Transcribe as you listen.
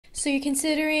So you're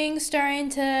considering starting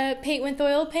to paint with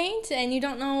oil paint and you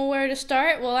don't know where to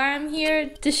start? Well, I'm here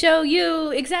to show you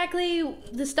exactly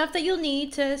the stuff that you'll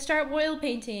need to start oil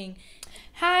painting.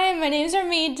 Hi, my name is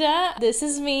Armida. This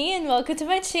is me and welcome to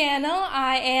my channel.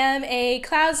 I am a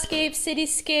cloudscape,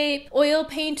 cityscape oil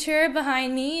painter.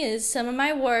 Behind me is some of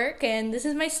my work and this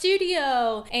is my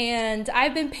studio. And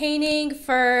I've been painting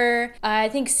for I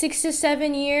think 6 to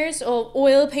 7 years, or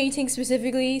oil painting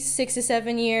specifically 6 to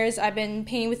 7 years. I've been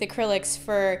painting with acrylics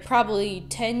for probably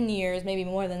 10 years, maybe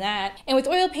more than that. And with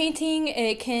oil painting,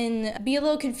 it can be a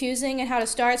little confusing in how to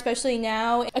start, especially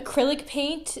now. Acrylic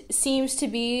paint seems to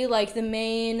be like the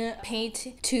main paint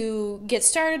to get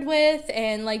started with,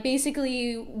 and like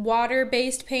basically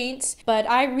water-based paints. But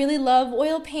I really love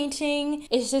oil painting.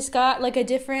 It's just got like a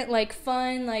different like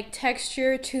fun like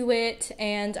texture to it,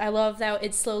 and I love that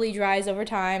it slowly dries over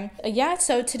time. Yeah,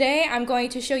 so today I'm going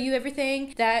to show you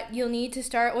everything that you'll need to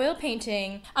start oil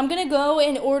painting. I'm gonna go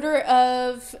in order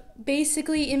of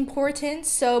basically importance,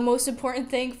 so most important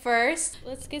thing first.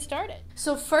 Let's get started.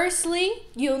 So firstly,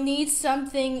 you'll need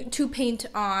something to paint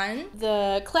on.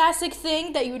 The classic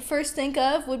thing that you would first think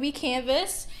of would be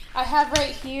canvas. I have right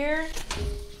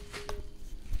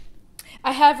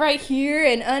here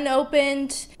an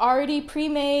unopened, already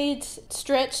pre-made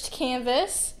stretched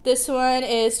canvas. This one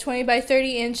is 20 by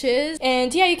 30 inches.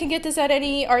 And yeah, you can get this at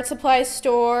any art supply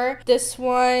store. This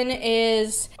one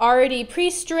is already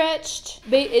pre-stretched.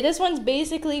 This one's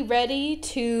basically ready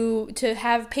to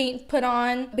have paint put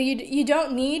on. But you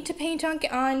don't need to paint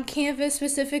on canvas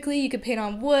specifically. You could paint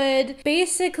on wood.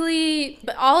 Basically,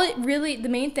 but the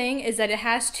main thing is that it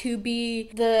has to be,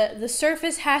 the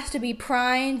surface has to be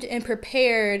primed and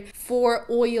prepared for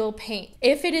oil paint.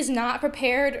 If it is not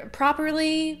prepared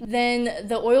properly, then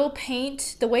the oil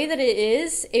paint, the way that it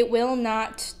is, it will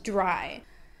not dry.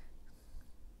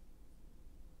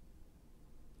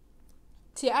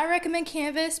 See, I recommend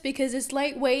canvas because it's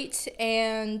lightweight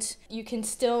and you can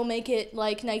still make it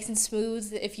like nice and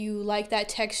smooth if you like that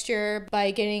texture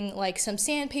by getting like some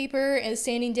sandpaper and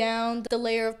sanding down the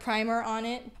layer of primer on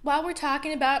it. While we're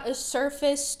talking about a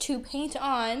surface to paint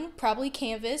on, probably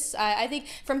canvas. I think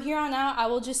from here on out I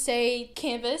will just say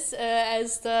canvas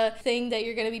as the thing that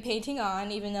you're going to be painting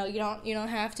on, even though you don't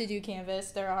have to do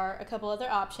canvas. There are a couple other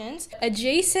options.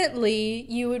 Adjacently,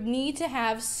 you would need to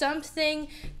have something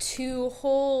to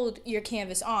hold your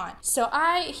canvas on. So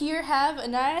I here have a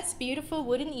nice beautiful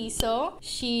wooden easel.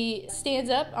 She stands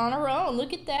up on her own.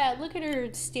 Look at that. Look at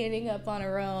her standing up on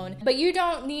her own. But you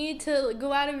don't need to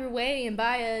go out of your way and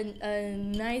buy a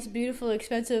nice beautiful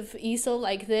expensive easel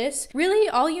like this. Really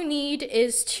all you need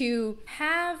is to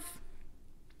have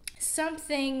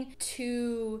something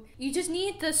you just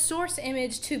need the source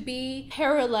image to be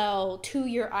parallel to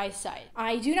your eyesight.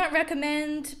 I do not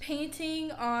recommend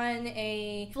painting on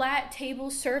a flat table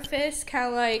surface, kind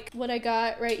of like what I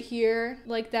got right here,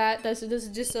 like that. This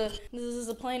is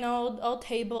a plain old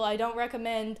table. I don't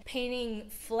recommend painting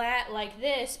flat like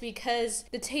this because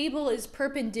the table is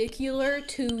perpendicular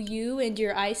to you and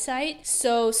your eyesight,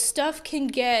 so stuff can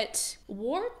get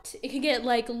warped. It can get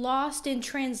like lost in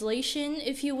translation,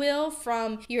 if you will,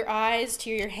 from your eyes to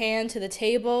your hand to the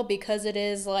table, because it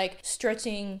is like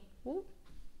stretching. Ooh.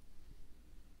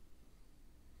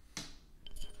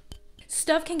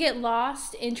 Stuff can get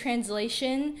lost in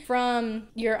translation from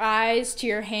your eyes to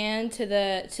your hand to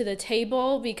the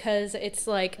table, because it's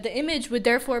like the image would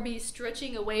therefore be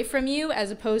stretching away from you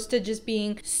as opposed to just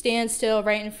being standstill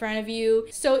right in front of you.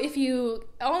 So if you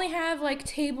only have like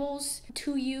tables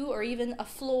to you, or even a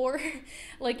floor,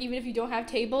 like even if you don't have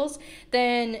tables,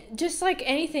 then just like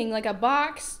anything, like a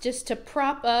box, just to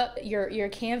prop up your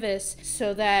canvas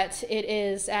so that it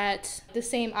is at the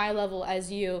same eye level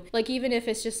as you. Like even if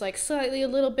it's just like slightly a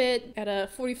little bit at a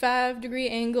 45-degree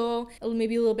angle,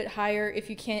 maybe a little bit higher if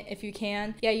you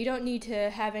can. Yeah, you don't need to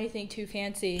have anything too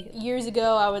fancy. Years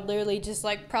ago, I would literally just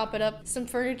like prop it up some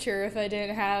furniture if I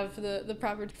didn't have the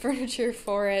proper furniture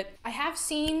for it. I have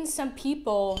seen some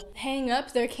people hang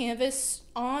up their canvas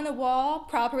on a wall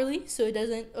properly so it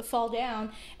doesn't fall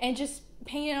down and just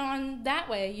paint it on that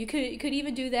way. You could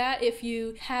even do that if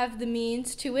you have the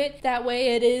means to it. That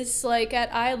way it is like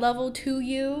at eye level to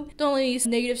you. The only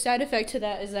negative side effect to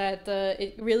that is that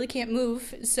it really can't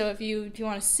move. So if you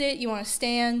want to sit, you want to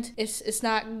stand, it's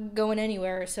not going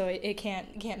anywhere, so it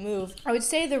can't move. I would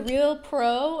say the real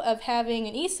pro of having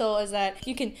an easel is that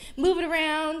you can move it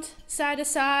around side to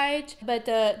side, but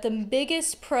the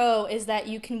biggest pro is that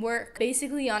you can work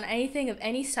basically on anything of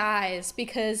any size,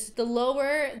 because the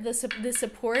lower the the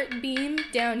support beam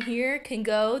down here can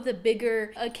go, the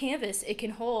bigger a canvas it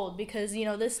can hold, because you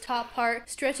know this top part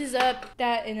stretches up,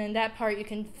 that, and then that part you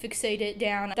can fixate it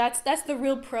down. That's the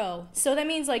real pro. So that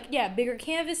means like, yeah, bigger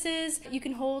canvases you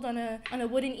can hold on a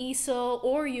wooden easel,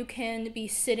 or you can be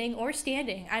sitting or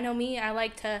standing. I know me, I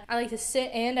like to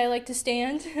sit and I like to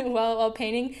stand while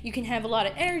painting. You can have a lot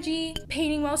of energy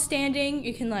painting while standing.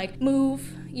 You can like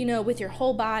move, you know, with your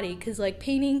whole body, because like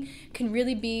painting can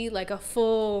really be like a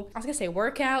full, I was gonna say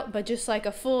workout, but just like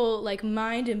a full like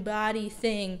mind and body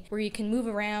thing where you can move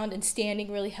around, and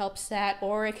standing really helps that.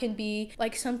 Or it can be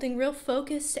like something real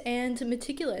focused and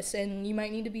meticulous, and you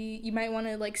might want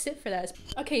to like sit for that.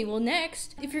 Okay, well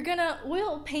next, if you're gonna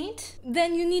oil paint,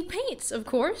 then you need paints, of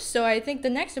course. So I think the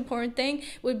next important thing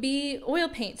would be oil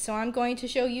paint. So I'm going to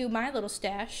show you my little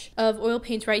stash of oil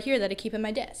paints right here that I keep at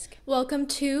my desk. Welcome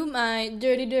to my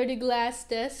dirty glass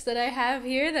desk that I have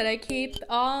here, that I keep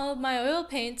all my oil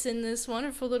paints in this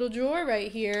wonderful little drawer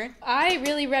right here. I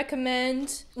really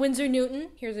recommend Winsor Newton.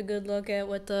 Here's a good look at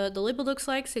what the label looks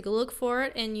like, so you can look for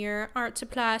it in your art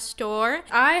supply store.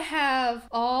 I have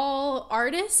all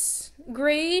artists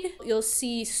grade. You'll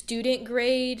see student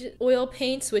grade oil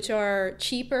paints, which are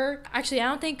cheaper. Actually, I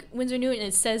don't think Winsor Newton,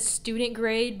 it says student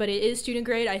grade, but it is student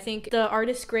grade. I think the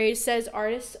artist grade says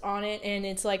artist on it, and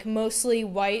it's like mostly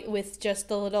white with just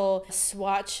the little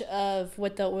swatch of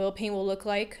what the oil paint will look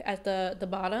like at the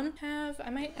bottom. I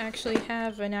might actually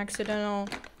have an accidental,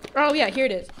 oh yeah, here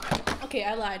it is. Okay,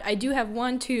 I lied. I do have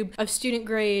one tube of student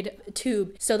grade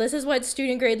tube. So this is what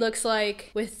student grade looks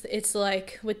like with, it's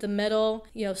like with the metal,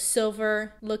 you know,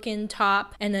 silver looking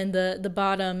top, and then the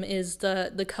bottom is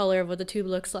the color of what the tube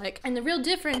looks like. And the real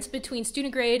difference between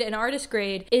student grade and artist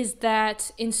grade is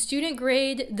that in student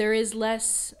grade there is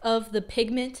less of the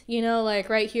pigment. You know, like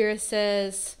right here it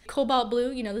says cobalt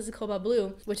blue. You know, this is cobalt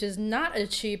blue, which is not a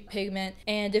cheap pigment.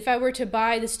 And if I were to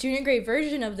buy the student grade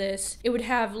version of this, it would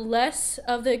have less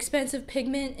of the expensive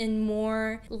pigment and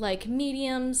more like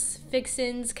mediums,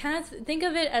 fixins. Kind of think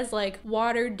of it as like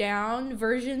watered down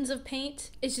versions of paint.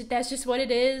 That's just what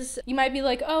it is. You might be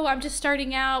like, oh, I'm just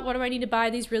starting out, what do I need to buy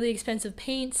these really expensive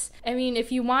paints? I mean,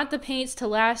 if you want the paints to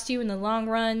last you in the long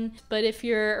run, but if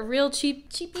you're a real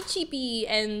cheapy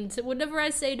and whatever I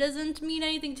say doesn't mean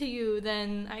anything to you,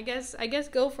 then I guess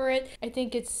go for it. I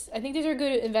think these are a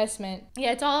good investment.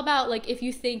 Yeah, it's all about like if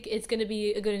you think it's gonna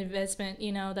be a good investment,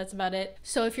 you know, that's about it.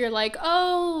 So if you're like,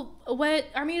 oh, what,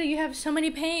 Armida, you have so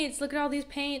many paints, look at all these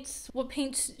paints, what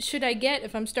paints should I get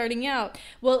if I'm starting out?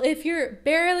 Well, if you're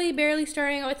barely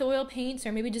starting out with oil paints,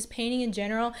 or maybe just painting in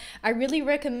general, I really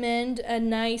recommend a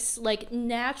nice like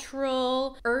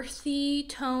natural earthy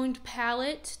toned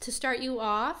palette to start you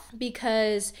off,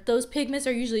 because those pigments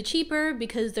are usually cheaper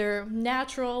because they're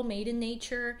natural, made in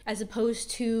nature, as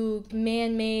opposed to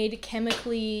man-made,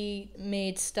 chemically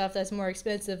made stuff that's more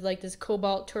expensive, like this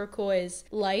cobalt turquoise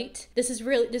light. This is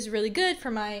really good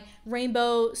for my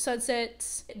rainbow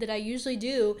sunsets that I usually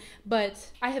do,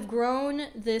 but I have grown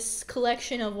this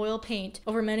collection of oil paint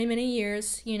over many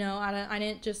years. You know, I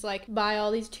didn't just like buy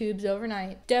all these tubes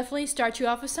overnight. Definitely start you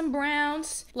off with some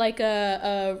browns, like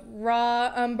a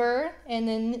raw umber, and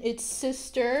then its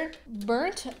sister,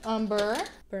 burnt umber.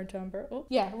 Oh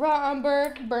yeah, raw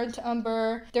umber, burnt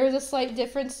umber. There's a slight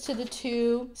difference to the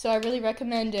two, so I really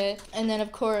recommend it. And then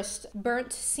of course,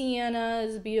 burnt sienna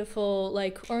is a beautiful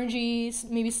like orangey,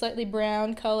 maybe slightly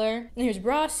brown color. And here's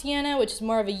raw sienna, which is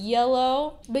more of a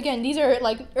yellow. But again, these are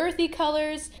like earthy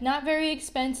colors, not very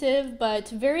expensive, but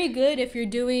very good if you're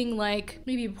doing like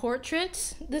maybe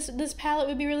portraits. This palette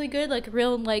would be really good, like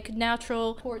real like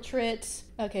natural portraits.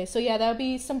 Okay, so yeah, that would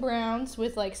be some browns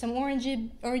with like some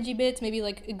orangey bits, maybe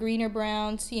like greener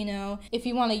browns, you know. If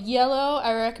you want a yellow,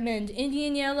 I recommend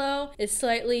Indian yellow. It's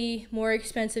slightly more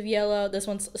expensive yellow. This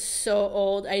one's so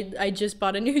old. I just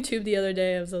bought a new tube the other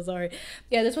day. I'm so sorry.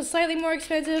 Yeah, this one's slightly more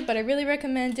expensive, but I really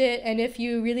recommend it. And if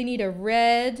you really need a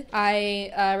red,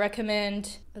 I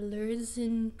recommend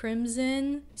Alizarin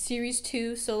Crimson Series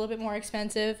 2, so a little bit more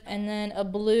expensive. And then a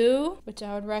blue, which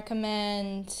I would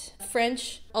recommend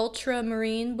French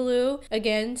Ultramarine blue.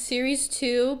 Again, Series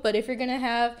 2, but if you're gonna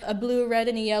have a blue, red,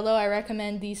 and a yellow, I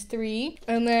recommend these three.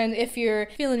 And then if you're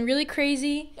feeling really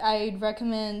crazy, I'd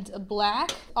recommend a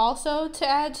black also to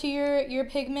add to your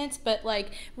pigments, but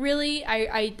like really,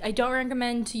 I don't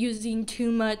recommend using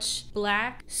too much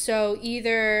black. So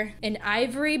either an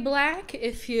ivory black,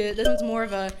 this one's more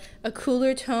of a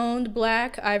cooler toned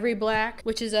black, ivory black,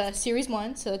 which is a Series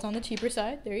 1, so it's on the cheaper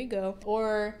side. There you go.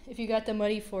 Or if you got the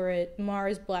money for it,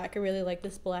 Mars black. I really like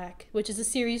this black, which is a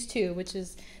Series 2, which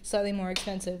is slightly more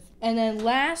expensive. And then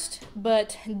last,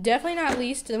 but definitely not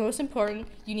least, the most important,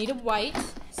 you need a white.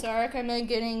 So I recommend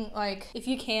getting, like, if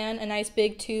you can, a nice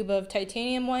big tube of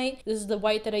titanium white. This is the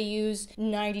white that I use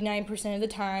 99% of the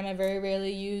time. I very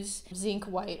rarely use zinc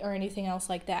white or anything else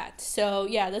like that. So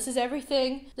yeah, this is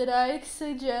everything that I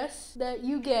suggest that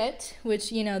you get,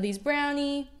 which, you know, these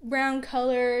brown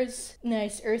colors,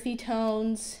 nice earthy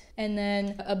tones, and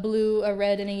then a blue, a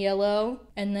red, and a yellow.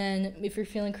 And then if you're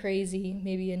feeling crazy,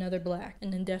 maybe another black.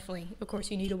 And then definitely, of course,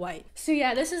 you need a white. So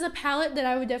yeah, this is a palette that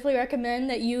I would definitely recommend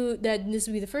that this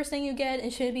would be the first thing you get.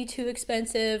 It shouldn't be too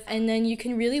expensive. And then you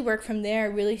can really work from there,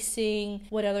 really seeing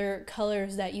what other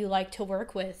colors that you like to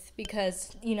work with.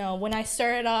 Because, you know, when I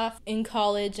started off in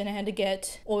college and I had to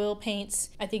get oil paints,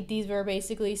 I think these were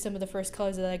basically some of the first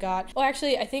colors that I got. Oh,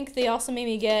 actually, I think they also made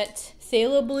me get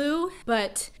Thalo Blue,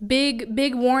 but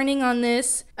big warning on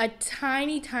this, a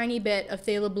tiny bit of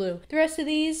Thalo Blue. The rest of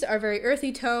these are very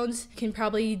earthy tones. You can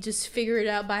probably just figure it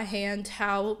out by hand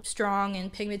how strong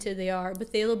and pigmented they are,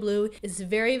 but Thalo Blue is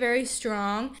very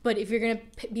strong. But if you're gonna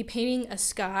be painting a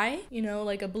sky, you know,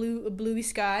 like a bluey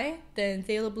sky, then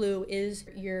Thalo Blue is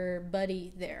your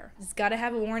buddy there. It's gotta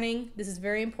have a warning. This is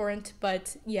very important,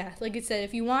 but yeah, like I said,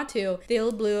 if you want to,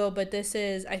 Thalo Blue, but this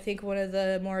is, I think, one of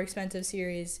the more expensive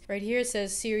series. Right here it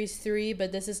says series 3,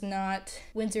 but this is not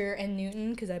Winsor and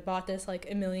Newton, because I bought this like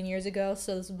a million years ago,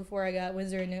 so this is before I got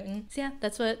Winsor and Newton. So yeah,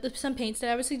 that's some paints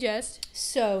that I would suggest.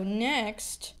 So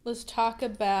next, let's talk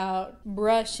about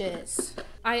brushes.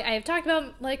 I have talked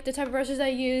about like the type of brushes I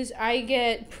use. I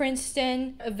get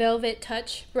Princeton Velvet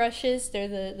Touch brushes. They're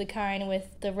the kind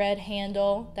with the red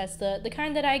handle. That's the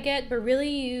kind that I get, but really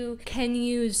you can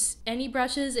use any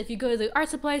brushes. If you go to the art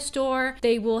supply store,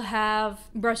 they will have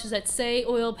brushes that say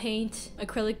oil paint,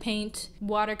 acrylic paint,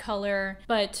 watercolor,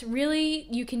 but really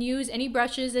you can use any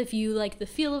brushes if you like the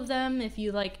feel of them, if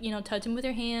you like, you know, touch them with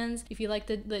your hands, if you like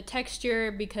the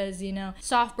texture, because, you know,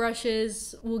 soft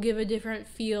brushes will give a different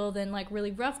feel than like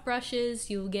really rough brushes.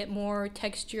 You'll get more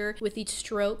texture with each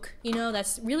stroke. You know,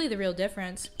 that's really the real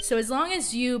difference. So as long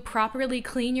as you properly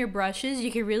clean your brushes,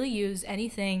 you can really use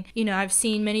anything. You know, I've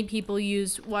seen many people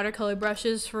use watercolor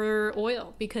brushes for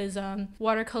oil because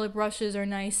watercolor brushes are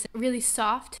nice, really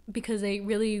soft, because they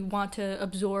really want to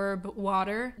absorb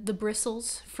water, the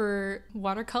bristles for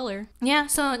watercolor. Yeah,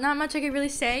 so not much I could really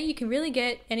say. You can really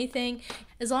get anything.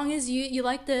 As long as you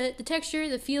like the texture,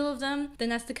 the feel of them, then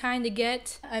that's the kind to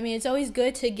get. I mean, it's always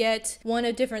good to get one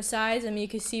of different size. I mean, you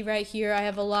can see right here, I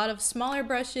have a lot of smaller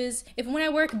brushes. When I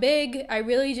work big, I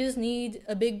really just need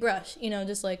a big brush, you know,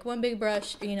 just like one big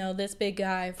brush, you know, this big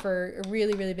guy for a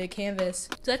really big canvas.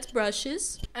 So that's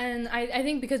brushes. And I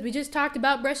think because we just talked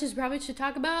about brushes, we probably should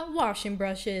talk about washing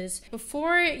brushes.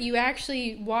 Before you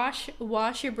actually wash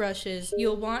your brushes,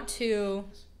 you'll want to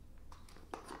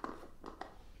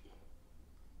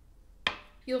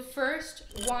you'll first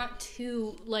want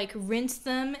to like rinse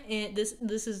them. And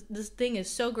this thing is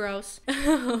so gross,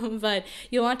 but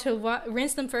you'll want to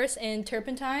rinse them first in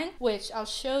turpentine, which I'll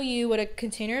show you what a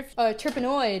container of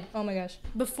turpenoid. Oh my gosh!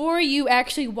 Before you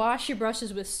actually wash your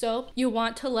brushes with soap, you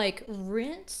want to like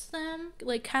rinse them,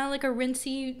 like kind of like a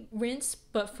rinsey rinse,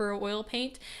 but for oil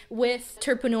paint, with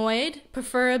turpenoid,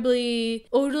 preferably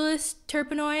odorless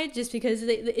turpenoid, just because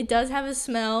it does have a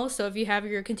smell. So if you have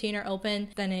your container open,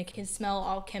 then it can smell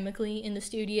all chemically in the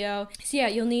studio. So yeah,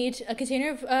 you'll need a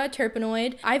container of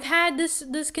turpenoid. I've had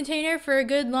this container for a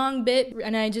good long bit,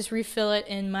 and I just refill it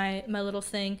in my little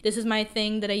thing. This is my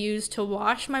thing that I use to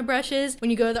wash my brushes.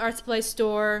 When you go to the art supply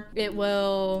store, it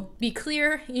will be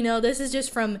clear. You know, this is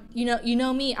just from, you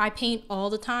know me, I paint all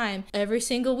the time, every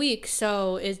single week, so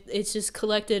it's just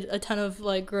collected a ton of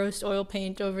like gross oil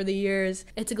paint over the years.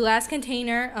 It's a glass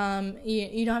container.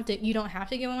 You don't have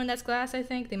to get one that's glass. I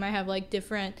think they might have like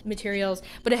different materials,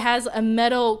 but it has a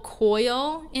metal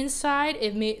coil inside.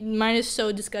 Mine is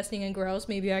so disgusting and gross.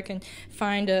 Maybe I can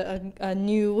find a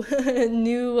new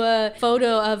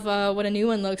photo of what a new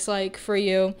one looks like for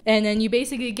you. And then you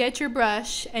basically get your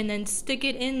brush and then stick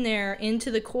it in there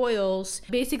into the coils.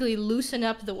 Basically loosen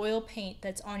up the oil paint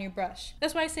that's on your brush.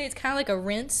 That's why I say it's kind of like a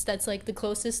rinse. That's like the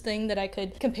closest thing that I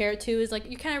could compare it to, is like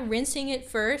you're kind of rinsing it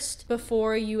first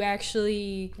before you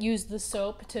actually use the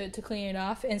soap to clean it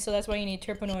off. And so that's why you need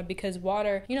turpenoid, because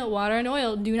water and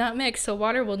oil do not mix, so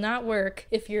water will not work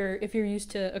if you're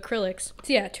used to acrylics.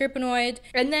 So yeah, turpenoid.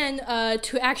 And then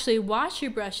to actually wash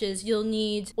your brushes, you'll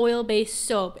need oil-based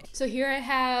soap. So here I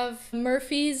have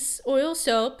Murphy's oil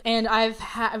soap, and I've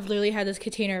literally had this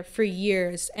container for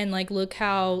years, and like look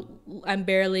how I'm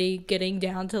barely getting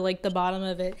down to like the bottom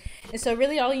of it. And so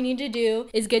really all you need to do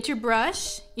is get your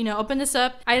brush, you know, open this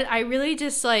up. I really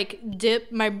just like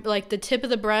dip my, like the tip of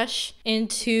the brush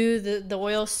into the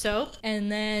oil soap,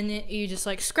 and then you just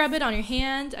like scrub it on your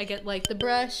hand. I get like the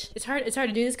brush. It's hard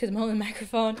to do this because I'm holding the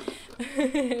microphone.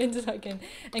 And just I can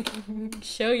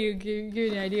show you, give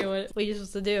you an idea what you're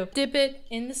supposed to do. Dip it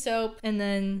in the soap, and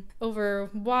then over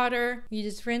water, you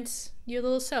just rinse your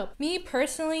little soap. Me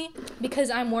personally, because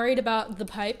I'm worried about the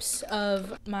pipes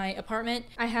of my apartment,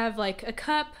 I have like a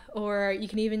cup, or you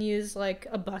can even use like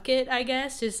a bucket, I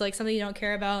guess, just like something you don't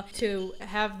care about, to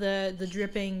have the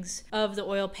drippings of the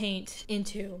oil paint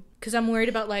into. Because I'm worried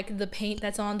about like the paint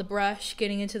that's on the brush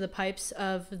getting into the pipes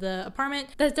of the apartment.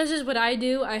 That's just what I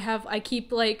do. I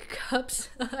keep like cups,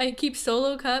 I keep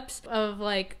solo cups of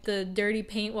like the dirty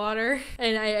paint water,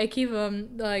 and I keep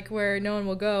them like where no one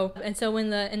will go. And so when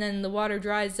then the water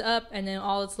dries up, and then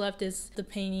all that's left is the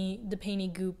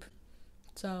painty goop.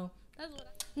 So that's what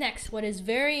Next, what is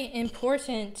very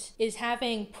important is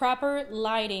having proper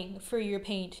lighting for your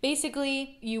paint.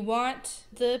 Basically, you want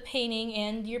the painting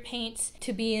and your paints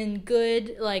to be in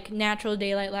good, like, natural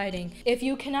daylight lighting. If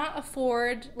you cannot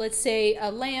afford, let's say, a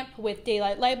lamp with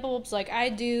daylight light bulbs like I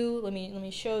do, let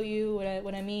me show you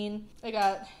what I mean. I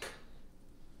got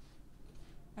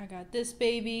this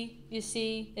baby, you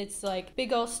see, it's like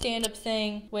big old stand-up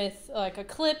thing with like a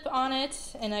clip on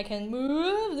it, and I can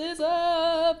move this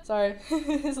up. Sorry,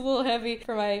 it's a little heavy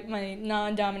for my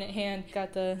non-dominant hand.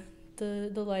 Got the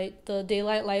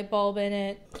daylight light bulb in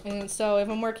it, and so if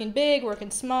I'm working big,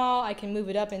 working small, I can move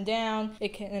it up and down.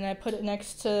 And I put it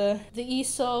next to the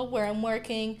easel where I'm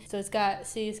working, so it's got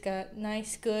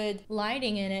nice good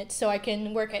lighting in it, so I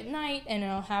can work at night and I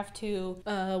don't have to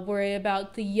worry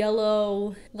about the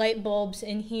yellow light bulbs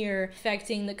in here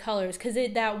affecting the colors, because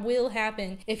that will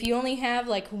happen if you only have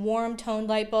like warm toned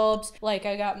light bulbs. Like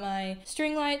I got my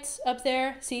string lights up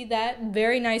there, see that?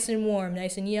 Very nice and warm,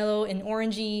 nice and yellow and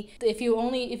orangey. If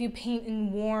you paint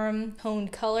in warm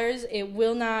toned colors, it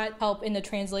will not help in the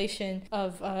translation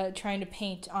of trying to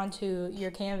paint onto your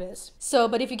canvas. So,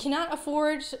 but if you cannot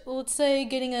afford, let's say,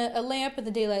 getting a lamp with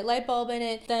a daylight light bulb in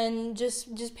it, then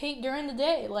just paint during the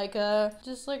day, like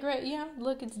just like right, yeah,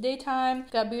 look, it's daytime,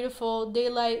 got beautiful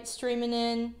daylight streaming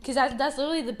in, because that's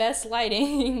literally the best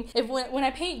lighting. When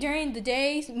I paint during the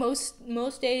day,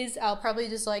 most days I'll probably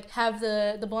just like have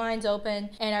the blinds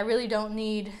open, and I really don't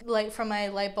need light from my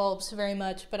light bulbs very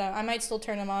much, but I might still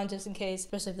turn them on just in case,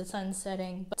 especially if the sun's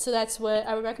setting. So that's what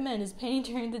I would recommend, is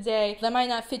painting during the day. That might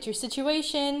not fit your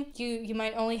situation. You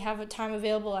might only have a time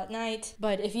available at night,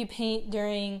 but if you paint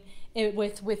during it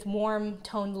with warm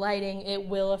toned lighting, it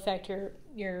will affect your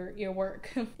work.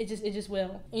 It just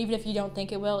will. Even if you don't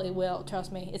think it will.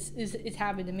 Trust me. It's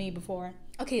happened to me before.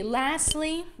 Okay,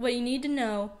 lastly, what you need to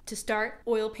know to start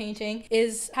oil painting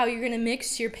is how you're gonna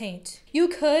mix your paint. You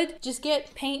could just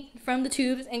get paint from the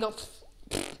tubes and go,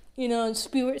 you know, and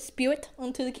spew it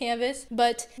onto the canvas,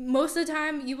 but most of the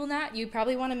time you will not. You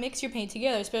probably want to mix your paint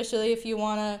together, especially if you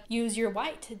want to use your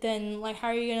white. Then, like, how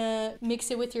are you gonna mix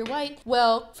it with your white?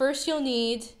 Well, first you'll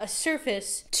need a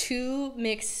surface to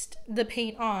mix the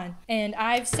paint on, and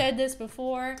I've said this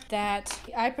before that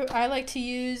I like to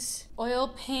use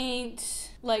oil paint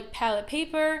like palette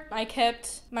paper. I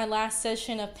kept my last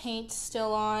session of paint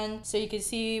still on so you can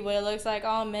see what it looks like,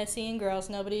 all messy and gross.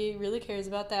 Nobody really cares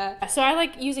about that. So I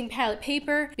like using palette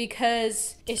paper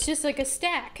because it's just like a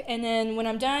stack, and then when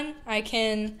I'm done,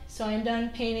 so I'm done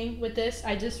painting with this,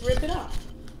 I just rip it off.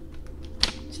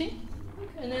 See?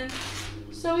 And then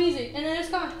so easy, and then it's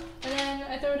gone. And then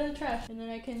I throw it in the trash, and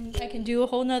then I can do a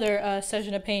whole nother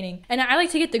session of painting. And I like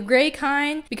to get the gray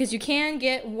kind because you can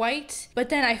get white, but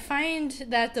then I find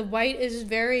that the white is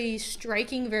very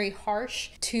striking, very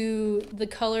harsh to the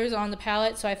colors on the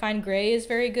palette. So I find gray is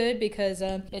very good because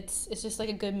it's just like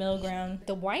a good middle ground.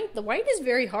 The white is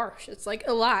very harsh. It's like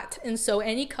a lot, and so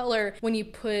any color when you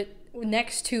put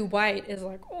next to white is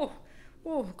like, oh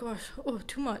gosh,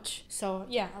 too much. So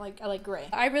yeah, I like gray.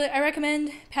 I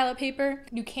recommend palette paper.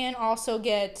 You can also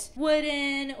get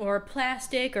wooden or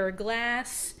plastic or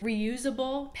glass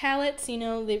reusable palettes. You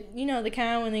know the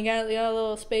kind when they got a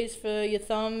little space for your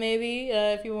thumb, maybe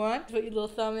if you want. Put your little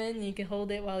thumb in and you can hold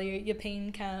it while you're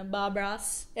painting, kind of Bob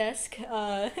Ross-esque.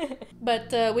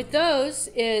 But with those,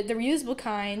 the reusable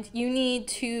kind, you need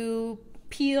to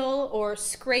peel or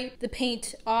scrape the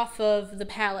paint off of the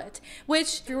palette,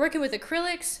 which if you're working with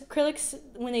acrylics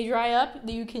when they dry up,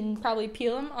 you can probably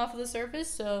peel them off of the surface.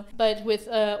 So, but with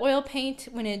oil paint,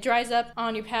 when it dries up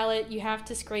on your palette, you have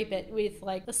to scrape it with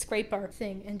like a scraper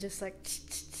thing and just like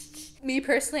Me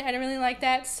personally, I don't really like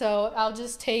that, so I'll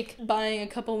just take buying a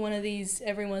couple one of these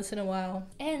every once in a while.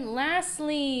 And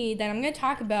lastly, that I'm going to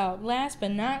talk about, last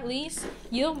but not least,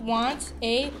 you'll want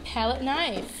a palette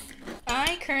knife.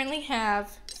 I currently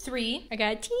have 3. I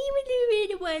got a teeny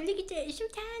little one. Look at that. It's so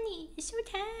tiny. It's so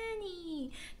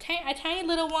tiny. A tiny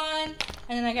little one.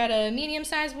 And then I got a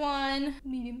medium-sized one.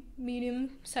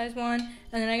 Medium-sized one.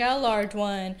 And then I got a large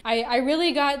one. I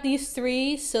really got these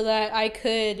 3 so that I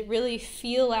could really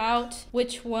feel out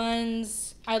which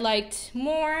ones I liked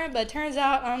more, but it turns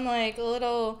out I'm like a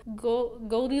little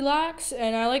Goldilocks,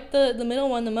 and I like the middle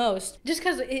one the most, just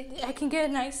because I can get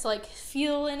a nice like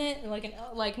feel in it,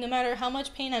 like no matter how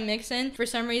much paint I'm mixing, for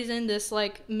some reason this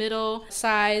like middle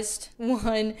sized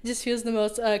one just feels the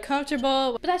most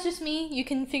comfortable. But that's just me. You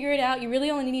can figure it out. You really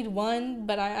only need 1,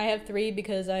 but I have 3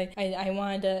 because I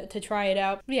wanted to try it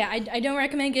out. But yeah, I don't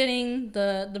recommend getting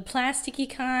the plasticky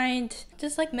kind.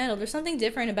 Just like metal, there's something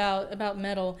different about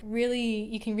metal.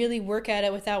 Really, you can really work at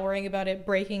it without worrying about it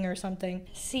breaking or something.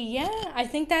 See, yeah, I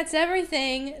think that's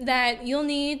everything that you'll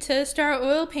need to start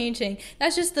oil painting.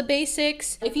 That's just the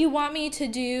basics. If you want me to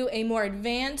do a more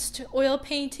advanced oil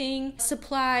painting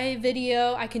supply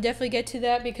video, I can definitely get to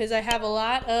that because I have a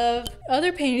lot of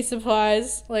other painting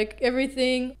supplies. Like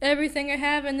everything I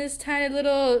have in this tiny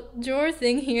little drawer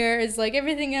thing here is like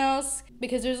everything else.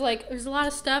 Because there's a lot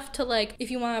of stuff to, like, if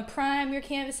you want to prime your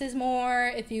canvases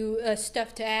more, if you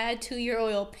stuff to add to your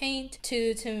oil paint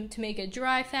to make it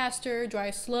dry faster,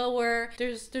 dry slower.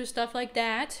 There's stuff like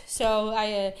that. So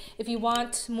if you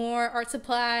want more art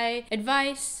supply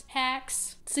advice,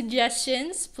 hacks,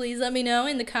 suggestions, please let me know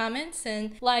in the comments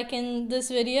and like in this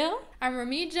video. I'm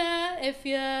Ramija. If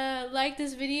you like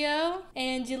this video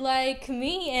and you like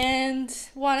me and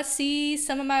want to see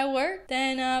some of my work,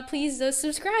 then please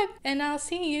subscribe, and I'll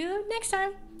see you next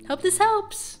time. Hope this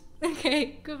helps.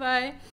 Okay, goodbye.